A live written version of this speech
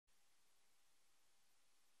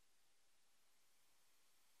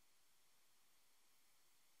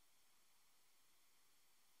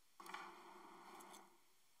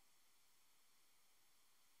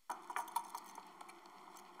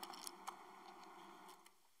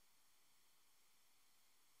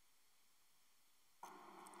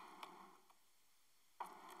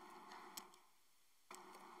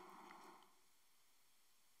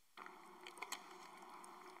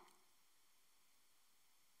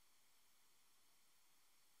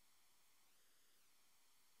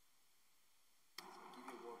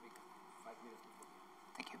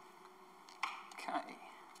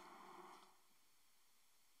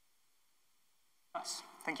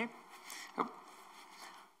Thank you.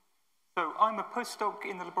 So I'm a postdoc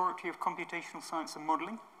in the Laboratory of Computational Science and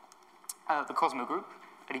Modeling, the Cosmo Group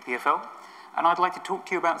at EPFL, and I'd like to talk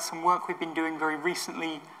to you about some work we've been doing very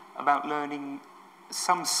recently about learning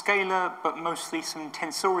some scalar, but mostly some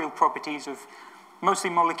tensorial properties of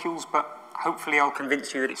mostly molecules, but hopefully I'll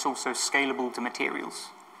convince you that it's also scalable to materials.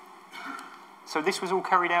 So this was all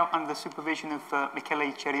carried out under the supervision of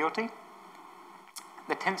Michele Ceriotti.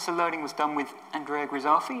 The tensor learning was done with Andrea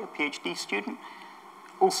Grisafi, a PhD student.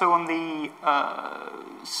 Also on the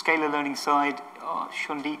scalar learning side,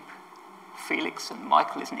 Shondeep, Felix, and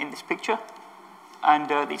Michael isn't in this picture.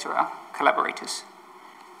 And these are our collaborators.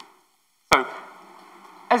 So,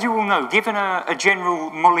 as you all know, given a general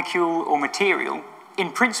molecule or material,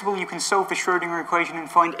 in principle you can solve the Schrödinger equation and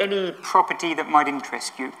find any property that might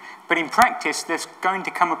interest you. But in practice, there's going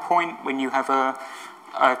to come a point when you have a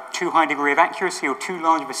too high degree of accuracy or too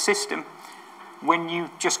large of a system when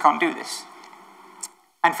you just can't do this.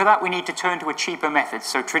 And for that, we need to turn to a cheaper method.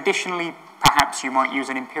 So traditionally, perhaps you might use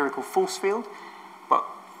an empirical force field, but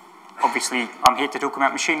obviously I'm here to talk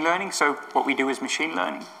about machine learning, so what we do is machine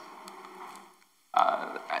learning.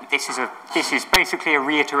 This is basically a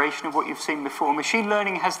reiteration of what you've seen before. Machine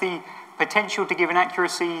learning has the potential to give an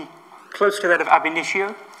accuracy close to that of ab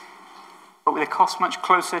initio, but with a cost much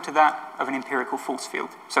closer to that of an empirical force field.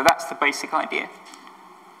 So that's the basic idea.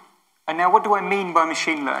 And now what do I mean by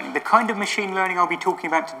machine learning? The kind of machine learning I'll be talking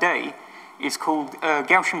about today is called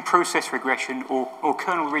Gaussian process regression or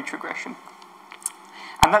kernel ridge regression.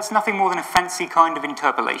 And that's nothing more than a fancy kind of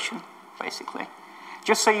interpolation, basically.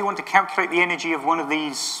 Just say you want to calculate the energy of one of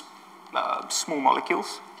these small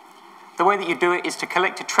molecules. The way that you do it is to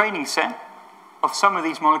collect a training set of some of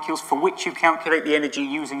these molecules for which you calculate the energy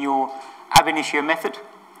using your ab initio method.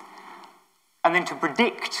 And then to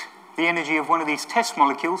predict the energy of one of these test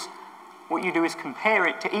molecules, what you do is compare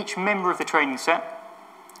it to each member of the training set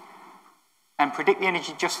and predict the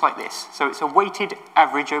energy just like this. So it's a weighted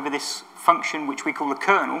average over this function which we call the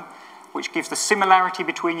kernel, which gives the similarity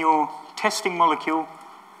between your testing molecule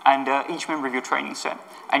and each member of your training set.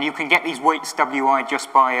 And you can get these weights Wi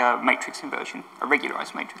just by a matrix inversion, a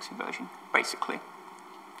regularized matrix inversion, basically.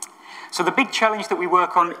 So the big challenge that we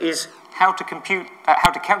work on is how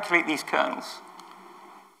to calculate these kernels.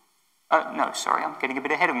 No, sorry, I'm getting a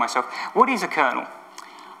bit ahead of myself. What is a kernel?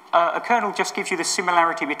 A kernel just gives you the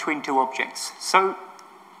similarity between two objects. So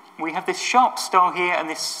we have this sharp star here and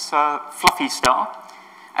this fluffy star,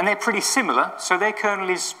 and they're pretty similar, so their kernel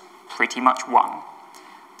is pretty much 1.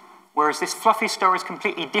 Whereas this fluffy star is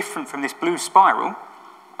completely different from this blue spiral,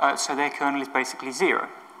 so their kernel is basically 0.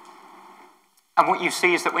 And what you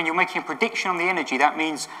see is that when you're making a prediction on the energy, that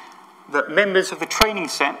means that members of the training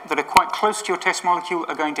set that are quite close to your test molecule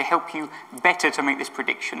are going to help you better to make this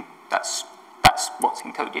prediction. That's what's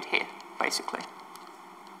encoded here, basically.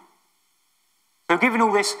 So given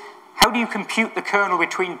all this, how do you compute the kernel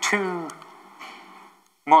between two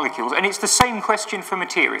molecules? And it's the same question for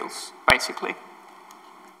materials, basically.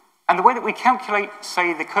 And the way that we calculate,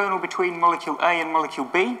 say, the kernel between molecule A and molecule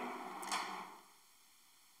B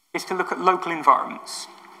is to look at local environments.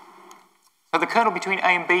 So the kernel between A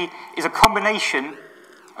and B is a combination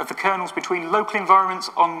of the kernels between local environments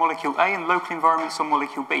on molecule A and local environments on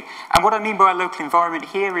molecule B. And what I mean by a local environment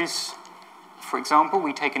here is, for example,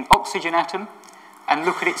 we take an oxygen atom and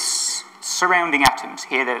look at its surrounding atoms.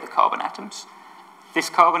 Here they're the carbon atoms. This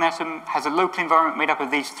carbon atom has a local environment made up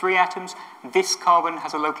of these 3 atoms. This carbon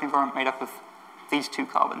has a local environment made up of these 2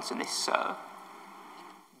 carbons and this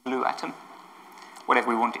blue atom, whatever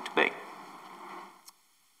we want it to be.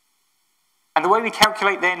 And the way we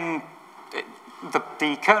calculate then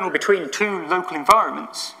the kernel between 2 local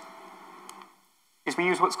environments is we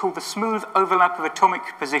use what's called the smooth overlap of atomic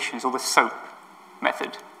positions, or the SOAP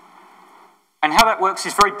method. And how that works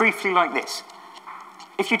is very briefly like this.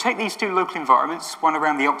 If you take these 2 local environments, one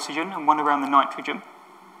around the oxygen and one around the nitrogen,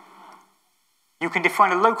 you can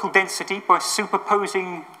define a local density by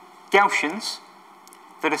superposing Gaussians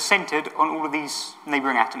that are centered on all of these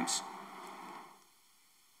neighboring atoms.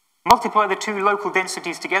 Multiply the 2 local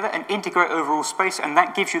densities together and integrate overall space, and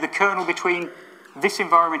that gives you the kernel between this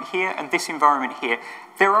environment here and this environment here.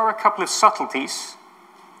 There are a couple of subtleties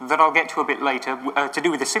that I'll get to a bit later to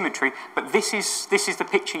do with the symmetry, but this is the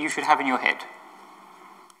picture you should have in your head.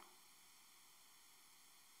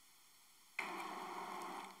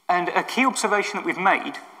 And a key observation that we've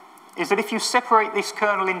made is that if you separate this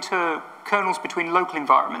kernel into kernels between local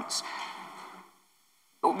environments,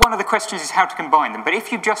 one of the questions is how to combine them. But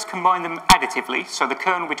if you just combine them additively, so the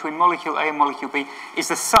kernel between molecule A and molecule B is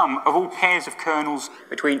the sum of all pairs of kernels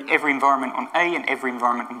between every environment on A and every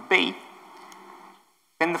environment on B,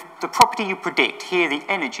 then the property you predict, here the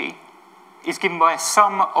energy, is given by a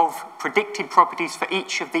sum of predicted properties for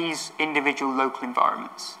each of these individual local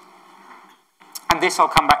environments. And this I'll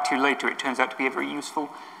come back to later. It turns out to be a very useful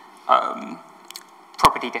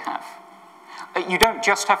property to have. You don't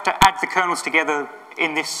just have to add the kernels together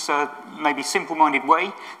in this maybe simple-minded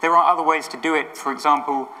way. There are other ways to do it, for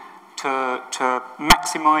example, to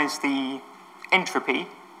maximize the entropy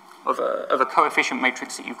of a coefficient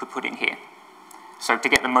matrix that you could put in here, so to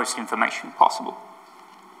get the most information possible.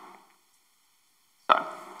 So,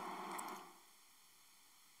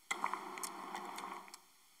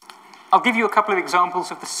 I'll give you a couple of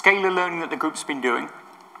examples of the scalar learning that the group's been doing.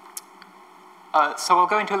 So I'll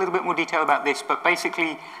go into a little bit more detail about this, but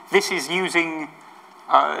basically this is using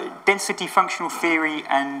density functional theory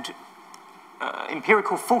and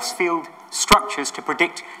empirical force field structures to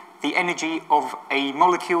predict the energy of a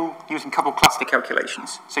molecule using coupled cluster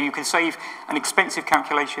calculations. So you can save an expensive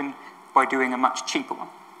calculation by doing a much cheaper one.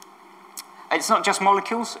 It's not just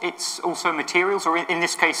molecules, it's also materials, or in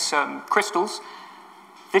this case, crystals.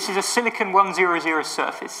 This is a silicon 100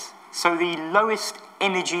 surface. So the lowest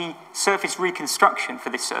energy surface reconstruction for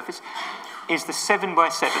this surface is the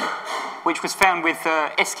 7x7, which was found with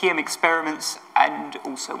STM experiments and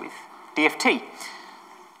also with DFT.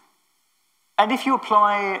 And if you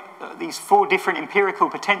apply these 4 different empirical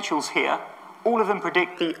potentials here, all of them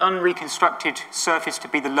predict the unreconstructed surface to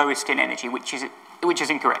be the lowest in energy, which is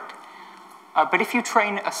incorrect. But if you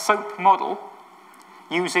train a SOAP model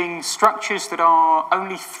using structures that are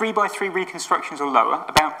only 3x3 reconstructions or lower,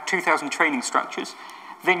 about 2,000 training structures,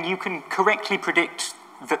 then you can correctly predict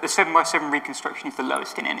that the 7x7 reconstruction is the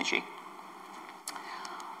lowest in energy.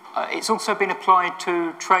 It's also been applied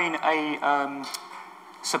to train a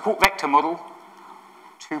support vector model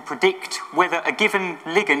to predict whether a given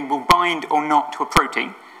ligand will bind or not to a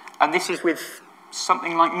protein. And this is with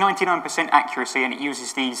something like 99% accuracy, and it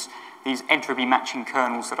uses these entropy matching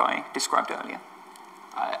kernels that I described earlier.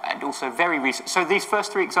 And also very recent. So these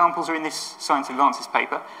first 3 examples are in this Science Advances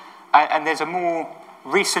paper, and there's a more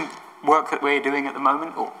recent work that we're doing at the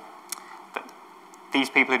moment, or that these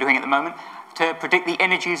people are doing at the moment, to predict the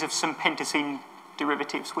energies of some pentacene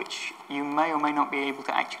derivatives, which you may or may not be able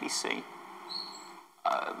to actually see.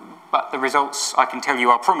 But the results, I can tell you,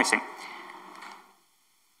 are promising.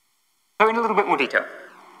 So in a little bit more detail.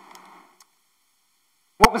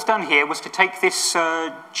 What was done here was to take this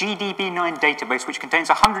GDB9 database, which contains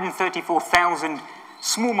 134,000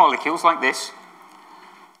 small molecules like this,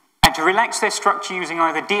 and to relax their structure using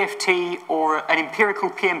either DFT or an empirical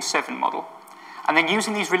PM7 model. And then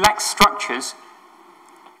using these relaxed structures,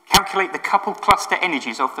 calculate the coupled cluster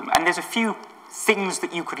energies of them. And there's a few things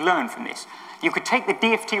that you could learn from this. You could take the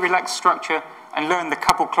DFT relaxed structure and learn the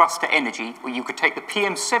coupled cluster energy, or you could take the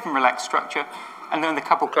PM7 relaxed structure and learn the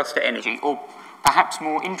coupled cluster energy, or perhaps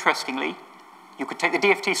more interestingly, you could take the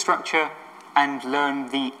DFT structure and learn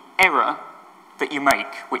the error that you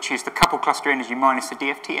make, which is the coupled cluster energy minus the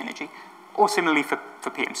DFT energy, or similarly for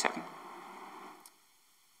PM7.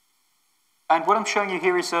 And what I'm showing you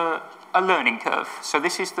here is a learning curve. So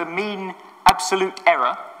this is the mean absolute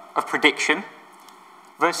error of prediction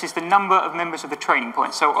versus the number of members of the training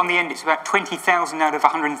point. So on the end, it's about 20,000 out of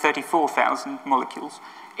 134,000 molecules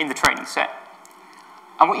in the training set.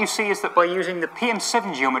 And what you see is that by using the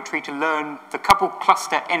PM7 geometry to learn the coupled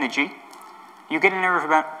cluster energy, you get an error of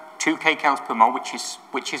about 2 kcals per mole,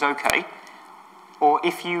 which is okay. Or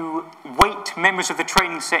if you weight members of the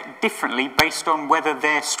training set differently based on whether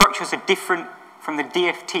their structures are different from the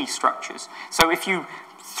DFT structures. So if you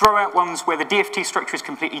throw out ones where the DFT structure is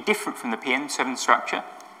completely different from the PM7 structure,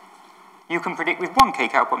 you can predict with 1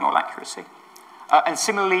 kcal per mole accuracy. And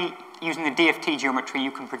similarly, using the DFT geometry,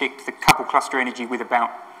 you can predict the coupled cluster energy with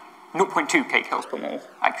about 0.2 kcals per mole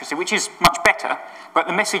accuracy, which is much better. But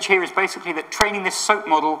the message here is basically that training this SOAP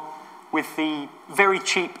model with the very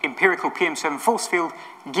cheap empirical PM7 force field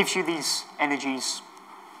gives you these energies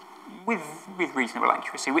with reasonable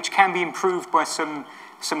accuracy, which can be improved by some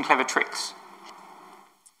clever tricks.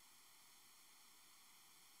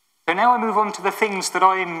 So now I move on to the things that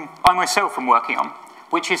I myself am working on,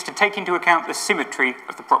 which is to take into account the symmetry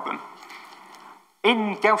of the problem.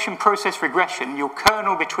 In Gaussian process regression, your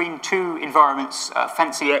kernel between 2 environments,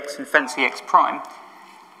 fancy x and fancy x prime,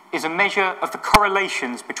 is a measure of the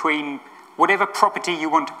correlations between whatever property you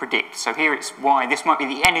want to predict. So here it's y. This might be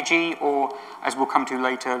the energy, or, as we'll come to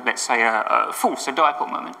later, let's say a force, a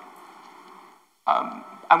dipole moment.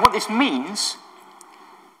 And what this means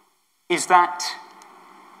is that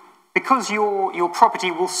because your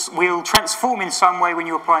property will transform in some way when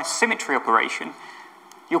you apply a symmetry operation,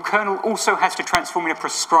 your kernel also has to transform in a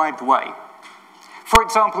prescribed way. For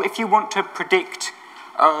example, if you want to predict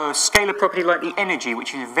a scalar property like the energy,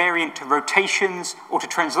 which is invariant to rotations or to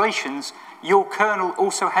translations, your kernel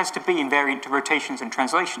also has to be invariant to rotations and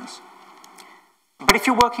translations. But if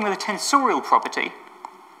you're working with a tensorial property,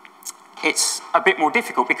 it's a bit more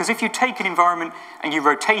difficult, because if you take an environment and you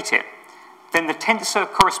rotate it, then the tensor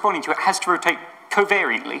corresponding to it has to rotate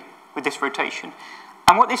covariantly with this rotation.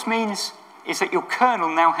 And what this means is that your kernel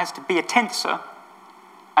now has to be a tensor,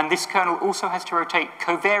 and this kernel also has to rotate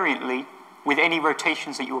covariantly with any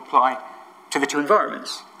rotations that you apply to the two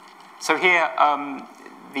environments. So here,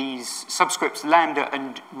 these subscripts lambda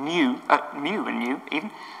and mu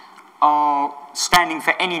even, are standing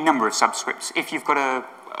for any number of subscripts. If you've got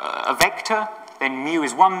a vector, then mu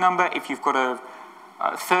is one number. If you've got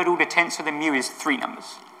a third-order tensor, then mu is 3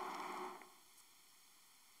 numbers.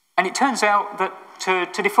 And it turns out that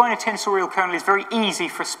to define a tensorial kernel is very easy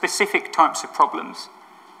for specific types of problems.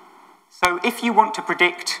 So if you want to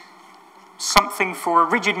predict something for a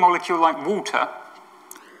rigid molecule like water,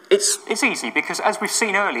 it's easy, because as we've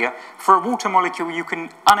seen earlier, for a water molecule you can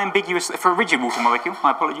unambiguously, for a rigid water molecule,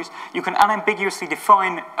 my apologies, you can unambiguously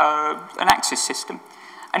define an axis system.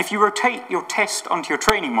 And if you rotate your test onto your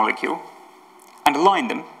training molecule and align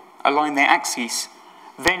their axes,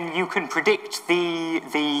 then you can predict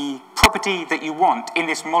the property that you want in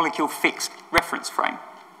this molecule fixed reference frame.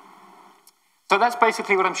 So that's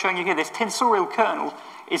basically what I'm showing you here. This tensorial kernel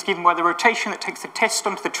is given by the rotation that takes the test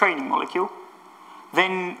onto the training molecule,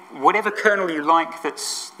 then whatever kernel you like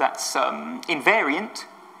that's invariant,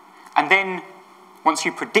 and then once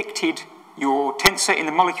you've predicted your tensor in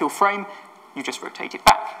the molecule frame, you just rotate it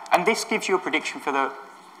back. And this gives you a prediction for the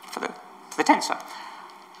tensor.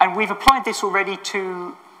 And we've applied this already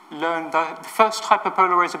to learn the first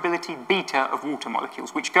hyperpolarizability beta of water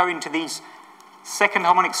molecules, which go into these second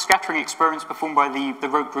harmonic scattering experiments performed by the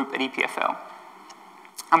Rote group at EPFL.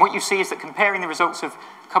 And what you see is that comparing the results of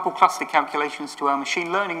couple cluster calculations to our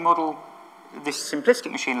machine learning model, this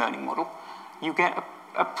simplistic machine learning model, you get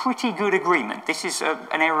a pretty good agreement. This is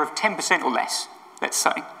an error of 10% or less, let's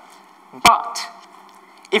say. But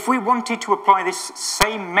if we wanted to apply this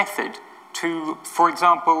same method to, for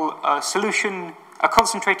example, a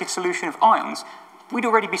concentrated solution of ions, we'd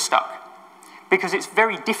already be stuck, because it's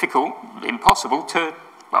very difficult, impossible, to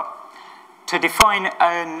define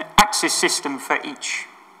an axis system for each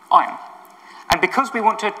ion. And because we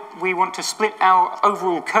want to split our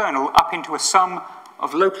overall kernel up into a sum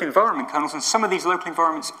of local environment kernels, and some of these local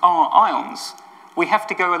environments are ions, we have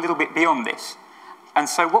to go a little bit beyond this. And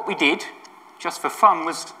so what we did, just for fun,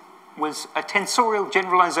 was a tensorial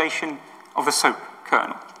generalization of a SOAP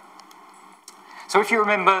kernel. So if you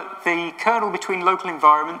remember, the kernel between local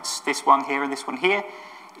environments, this one here and this one here,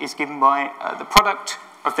 is given by the product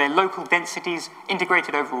of their local densities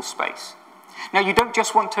integrated over all space. Now, you don't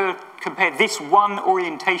just want to compare this one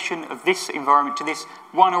orientation of this environment to this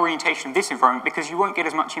one orientation of this environment, because you won't get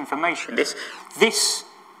as much information. This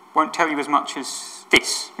won't tell you as much as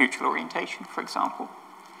this mutual orientation, for example.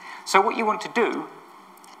 So what you want to do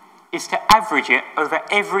is to average it over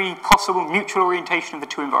every possible mutual orientation of the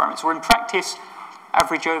two environments, or in practice,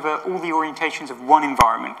 average over all the orientations of one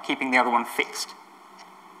environment, keeping the other one fixed.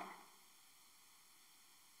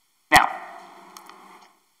 Now,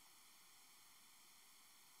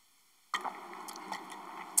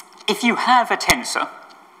 if you have a tensor,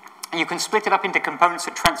 you can split it up into components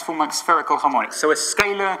that transform like spherical harmonics. So a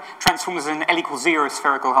scalar transforms as an L equals 0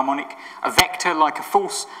 spherical harmonic, a vector like a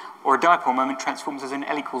force or a dipole moment transforms as an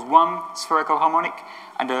L equals 1 spherical harmonic,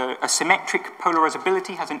 and a symmetric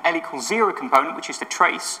polarizability has an L equals 0 component, which is the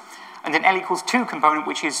trace, and an L equals 2 component,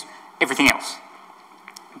 which is everything else,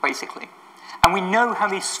 basically. And we know how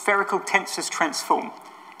these spherical tensors transform.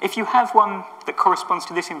 If you have one that corresponds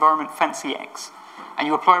to this environment, fancy X, and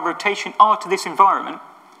you apply rotation R to this environment,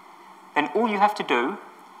 then all you have to do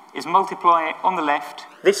is multiply on the left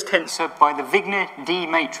this tensor by the Wigner D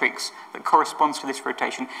matrix that corresponds to this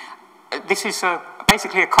rotation. This is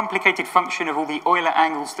basically a complicated function of all the Euler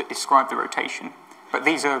angles that describe the rotation, but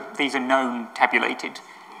these are known, tabulated,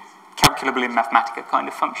 calculable in Mathematica kind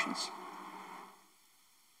of functions.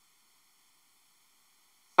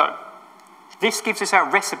 So, this gives us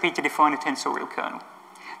our recipe to define a tensorial kernel.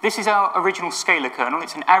 This is our original scalar kernel.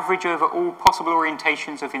 It's an average over all possible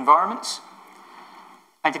orientations of environments.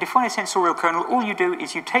 And to define a tensorial kernel, all you do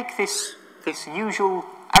is you take this usual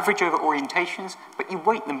average over orientations, but you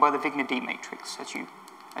weight them by the Wigner D matrix as you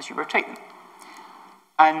rotate them.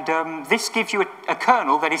 And this gives you a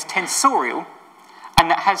kernel that is tensorial and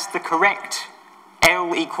that has the correct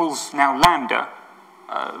L equals now lambda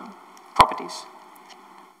properties.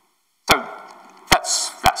 So that's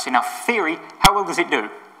that's enough theory, how well does it do?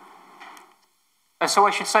 So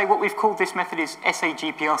I should say what we've called this method is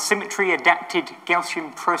SAGPR, Symmetry Adapted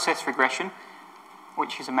Gaussian Process Regression,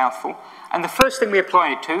 which is a mouthful. And the first thing we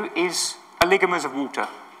apply it to is oligomers of water.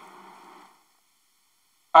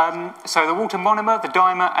 So the water monomer, the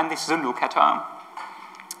dimer, and this Zundel cation.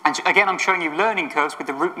 And again, I'm showing you learning curves with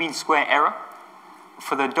the root mean square error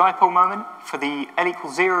for the dipole moment, for the L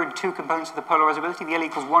equals 0 and 2 components of the polarizability, the L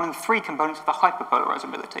equals 1 and 3 components of the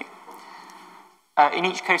hyperpolarizability. In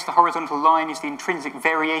each case, the horizontal line is the intrinsic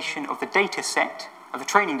variation of the data set, of the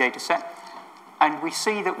training data set, and we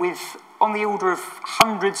see that with, on the order of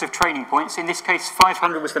hundreds of training points, in this case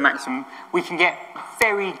 500 was the maximum, we can get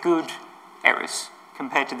very good errors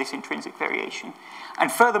compared to this intrinsic variation.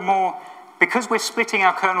 And furthermore, because we're splitting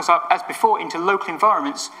our kernels up, as before, into local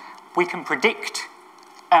environments, we can predict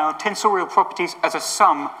our tensorial properties as a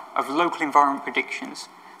sum of local environment predictions.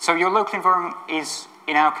 So your local environment is,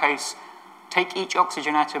 in our case, take each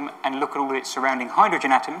oxygen atom and look at all of its surrounding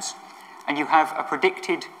hydrogen atoms, and you have a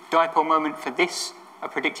predicted dipole moment for this, a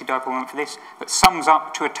predicted dipole moment for this, that sums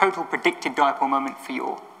up to a total predicted dipole moment for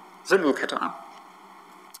your Zundel cation.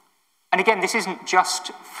 And again, this isn't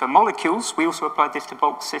just for molecules, we also applied this to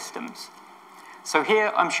bulk systems. So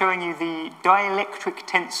here I'm showing you the dielectric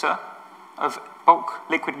tensor of bulk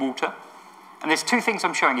liquid water, and there's two things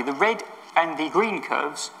I'm showing you. The red and the green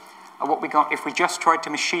curves are what we got if we just tried to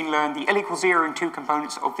machine learn the L equals 0 and 2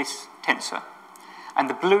 components of this tensor. And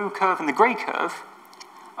the blue curve and the grey curve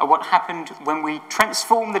are what happened when we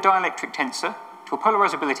transform the dielectric tensor to a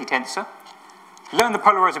polarizability tensor, learn the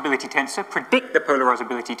polarizability tensor, predict the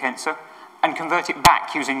polarizability tensor, and convert it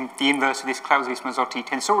back using the inverse of this Clausius-Mazzotti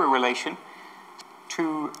tensorial relation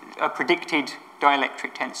to a predicted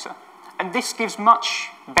dielectric tensor. And this gives much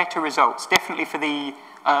better results, definitely for the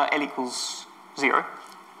L equals 0.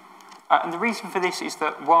 And the reason for this is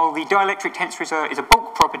that while the dielectric tensor is a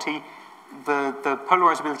bulk property, the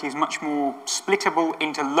polarizability is much more splittable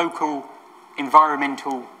into local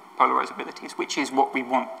environmental polarizabilities, which is what we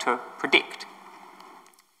want to predict.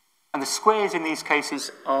 And the squares in these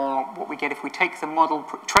cases are what we get if we take the model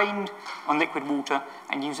trained on liquid water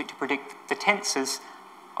and use it to predict the tensors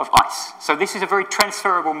of ice. So this is a very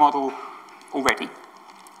transferable model already.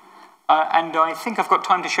 And I think I've got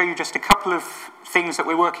time to show you just a couple of things that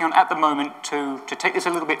we're working on at the moment to take this a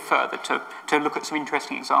little bit further, to look at some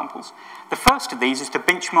interesting examples. The first of these is to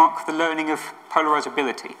benchmark the learning of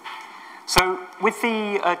polarizability. So with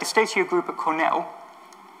the D'Estasio group at Cornell,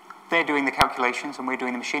 they're doing the calculations and we're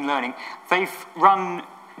doing the machine learning. They've run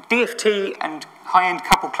DFT and high-end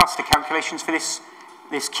couple cluster calculations for this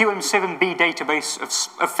QM7B database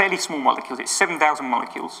of fairly small molecules. It's 7,000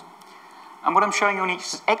 molecules. And what I'm showing you on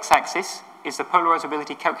each x-axis is the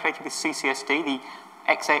polarizability calculated with CCSD, the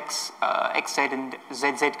XX, XZ, and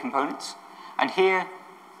ZZ components. And here,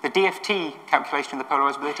 the DFT calculation of the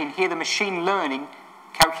polarizability, and here the machine learning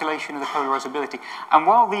calculation of the polarizability. And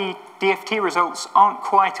while the DFT results aren't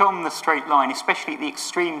quite on the straight line, especially at the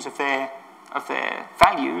extremes of their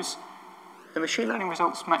values, the machine learning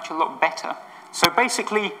results match a lot better. So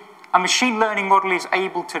basically, a machine learning model is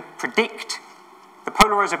able to predict the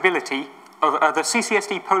polarizability of the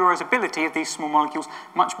CCSD polarizability of these small molecules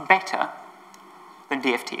much better than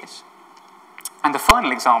DFT is. And the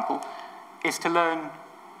final example is to learn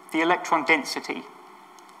the electron density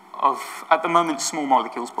of, at the moment, small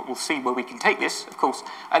molecules, but we'll see where we can take this, of course.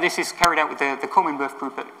 This is carried out with the Corminboeuf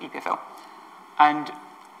group at EPFL. And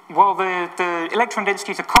while the electron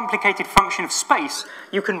density is a complicated function of space,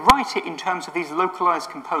 you can write it in terms of these localized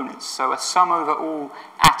components, so a sum over all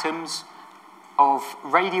atoms of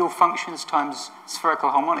radial functions times spherical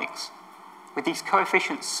harmonics, with these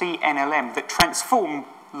coefficients C, N, L, M that transform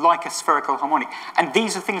like a spherical harmonic. And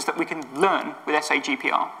these are things that we can learn with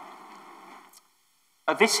SAGPR.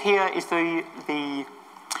 This here is the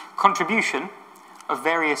contribution of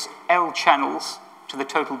various L channels to the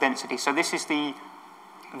total density. So this is the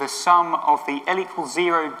sum of the L equals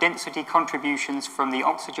 0 density contributions from the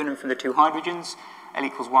oxygen and from the two hydrogens, L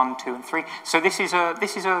equals 1, 2, and 3. So this is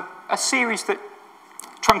a series that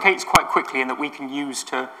truncates quite quickly and that we can use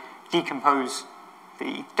to decompose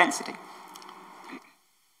the density.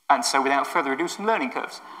 And so without further ado, some learning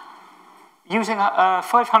curves. Using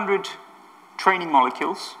 500 training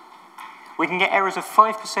molecules, we can get errors of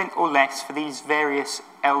 5% or less for these various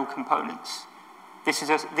L components. This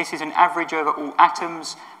is an average over all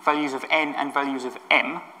atoms, values of N and values of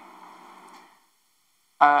M.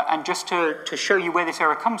 And just to show you where this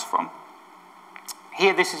error comes from,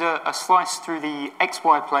 here this is a slice through the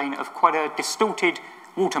XY plane of quite a distorted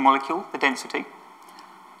water molecule, the density.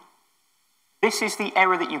 This is the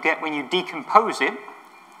error that you get when you decompose it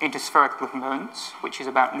into spherical components, which is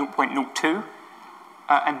about 0.02.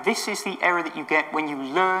 And this is the error that you get when you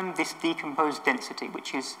learn this decomposed density,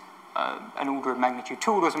 which is an order of magnitude,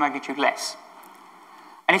 2 orders of magnitude less.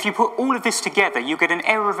 And if you put all of this together, you get an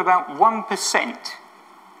error of about 1%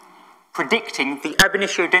 predicting the ab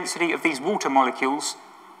initio density of these water molecules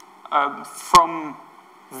from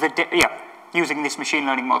the, using this machine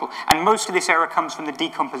learning model. And most of this error comes from the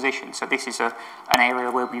decomposition. So this is an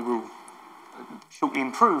area where we will shortly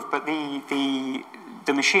improve, but the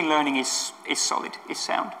machine learning is solid, is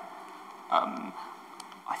sound.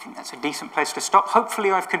 I think that's a decent place to stop.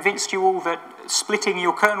 Hopefully I've convinced you all that splitting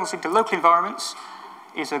your kernels into local environments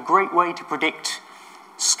is a great way to predict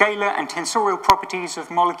scalar and tensorial properties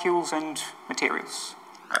of molecules and materials.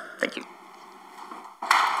 Thank you.